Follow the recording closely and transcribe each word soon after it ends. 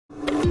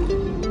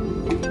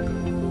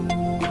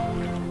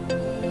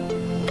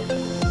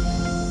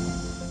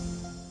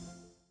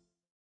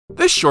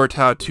This short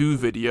how-to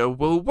video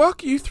will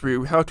walk you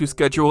through how to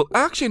schedule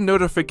action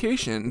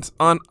notifications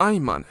on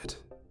iMonnit.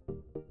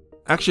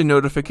 Action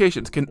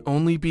notifications can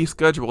only be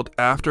scheduled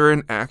after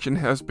an action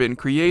has been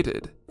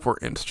created. For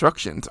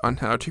instructions on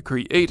how to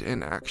create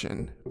an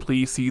action,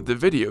 please see the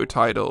video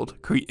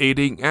titled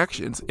Creating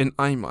Actions in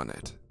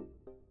iMonnit.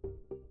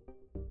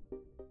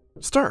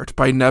 Start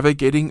by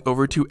navigating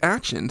over to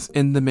Actions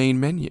in the main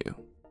menu.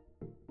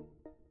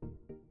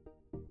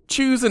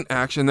 Choose an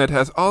action that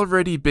has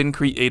already been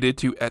created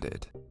to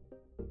edit.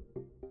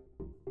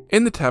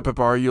 In the tab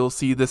bar, you'll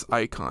see this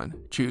icon.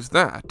 Choose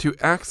that to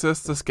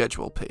access the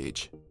schedule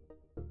page.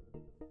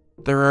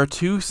 There are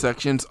two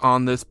sections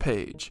on this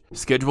page: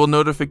 Schedule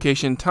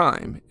Notification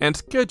Time and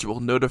Schedule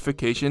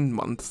Notification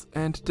Months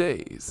and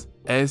Days.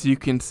 As you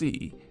can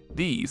see,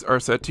 these are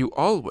set to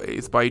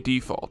Always by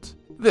default.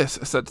 This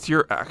sets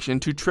your action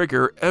to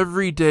trigger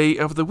every day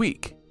of the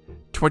week,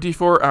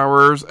 24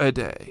 hours a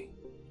day.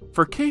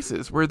 For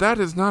cases where that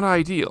is not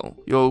ideal,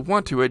 you'll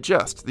want to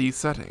adjust these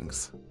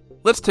settings.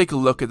 Let's take a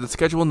look at the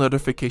Schedule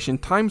Notification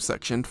Time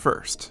section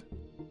first.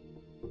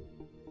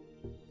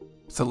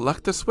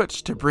 Select the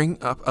switch to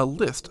bring up a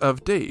list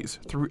of days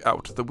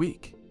throughout the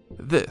week.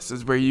 This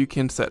is where you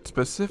can set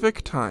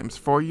specific times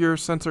for your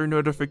sensor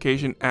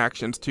notification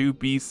actions to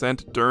be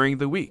sent during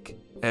the week.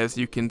 As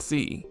you can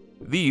see,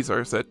 these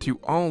are set to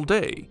all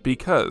day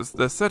because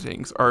the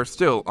settings are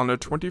still on a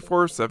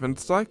 24/7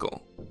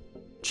 cycle.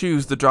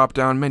 Choose the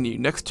drop-down menu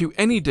next to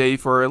any day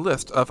for a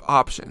list of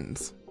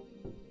options.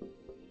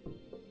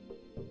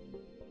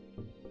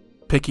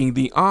 Picking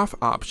the Off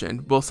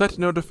option will set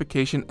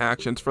notification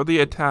actions for the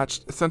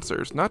attached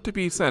sensors not to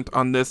be sent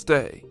on this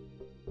day.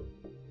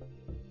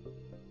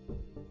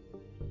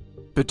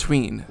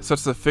 Between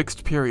sets a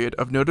fixed period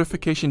of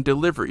notification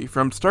delivery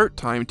from start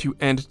time to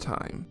end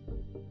time.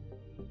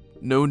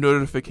 No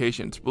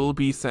notifications will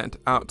be sent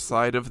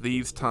outside of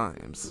these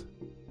times.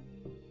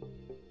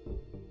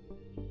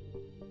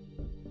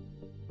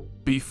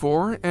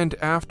 Before and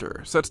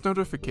After sets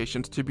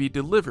notifications to be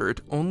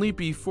delivered only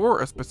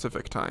before a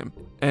specific time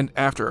and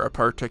after a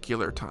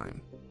particular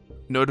time.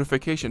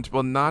 Notifications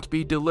will not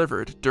be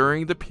delivered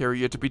during the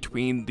period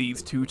between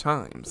these two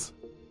times.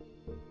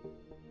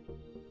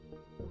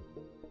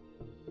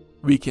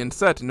 We can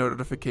set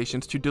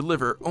notifications to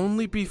deliver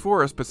only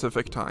before a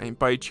specific time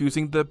by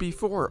choosing the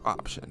Before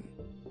option.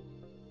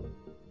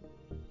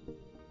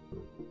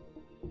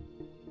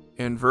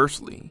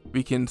 Inversely,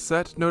 we can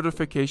set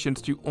notifications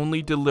to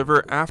only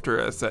deliver after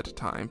a set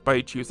time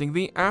by choosing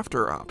the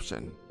After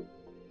option.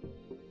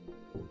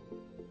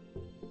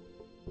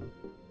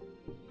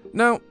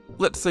 Now,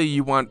 let's say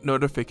you want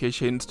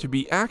notifications to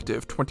be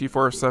active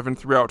 24/7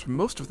 throughout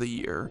most of the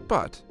year,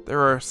 but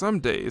there are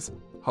some days,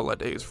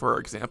 holidays for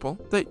example,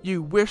 that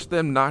you wish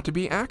them not to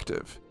be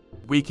active.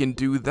 We can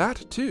do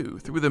that too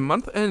through the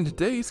month and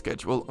day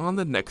schedule on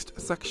the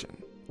next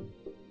section.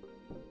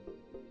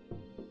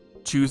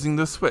 Choosing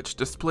the switch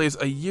displays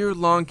a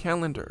year-long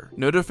calendar.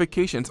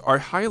 Notifications are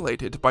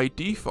highlighted by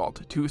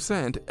default to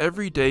send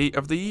every day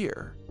of the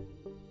year.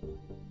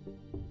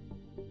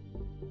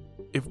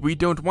 If we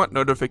don't want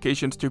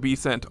notifications to be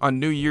sent on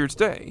New Year's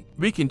Day,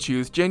 we can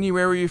choose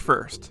January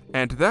 1st,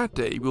 and that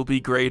day will be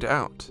grayed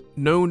out.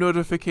 No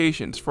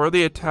notifications for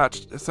the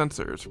attached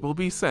sensors will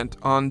be sent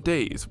on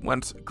days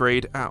once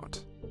grayed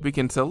out. We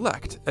can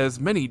select as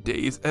many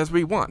days as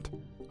we want: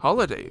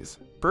 holidays,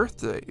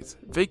 birthdays,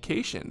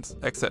 vacations,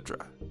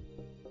 etc.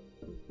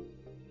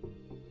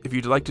 If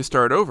you'd like to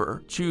start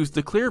over, choose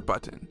the Clear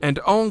button, and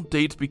all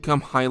dates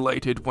become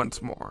highlighted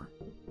once more.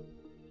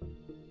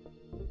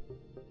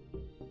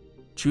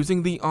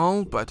 Choosing the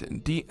All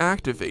button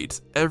deactivates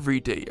every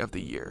day of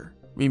the year.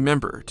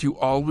 Remember to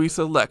always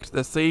select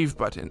the Save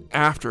button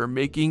after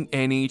making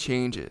any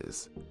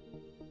changes.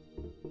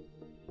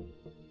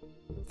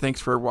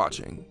 Thanks for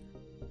watching.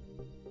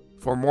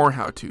 For more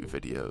how-to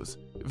videos,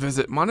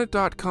 visit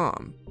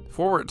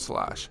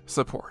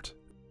monnit.com/support.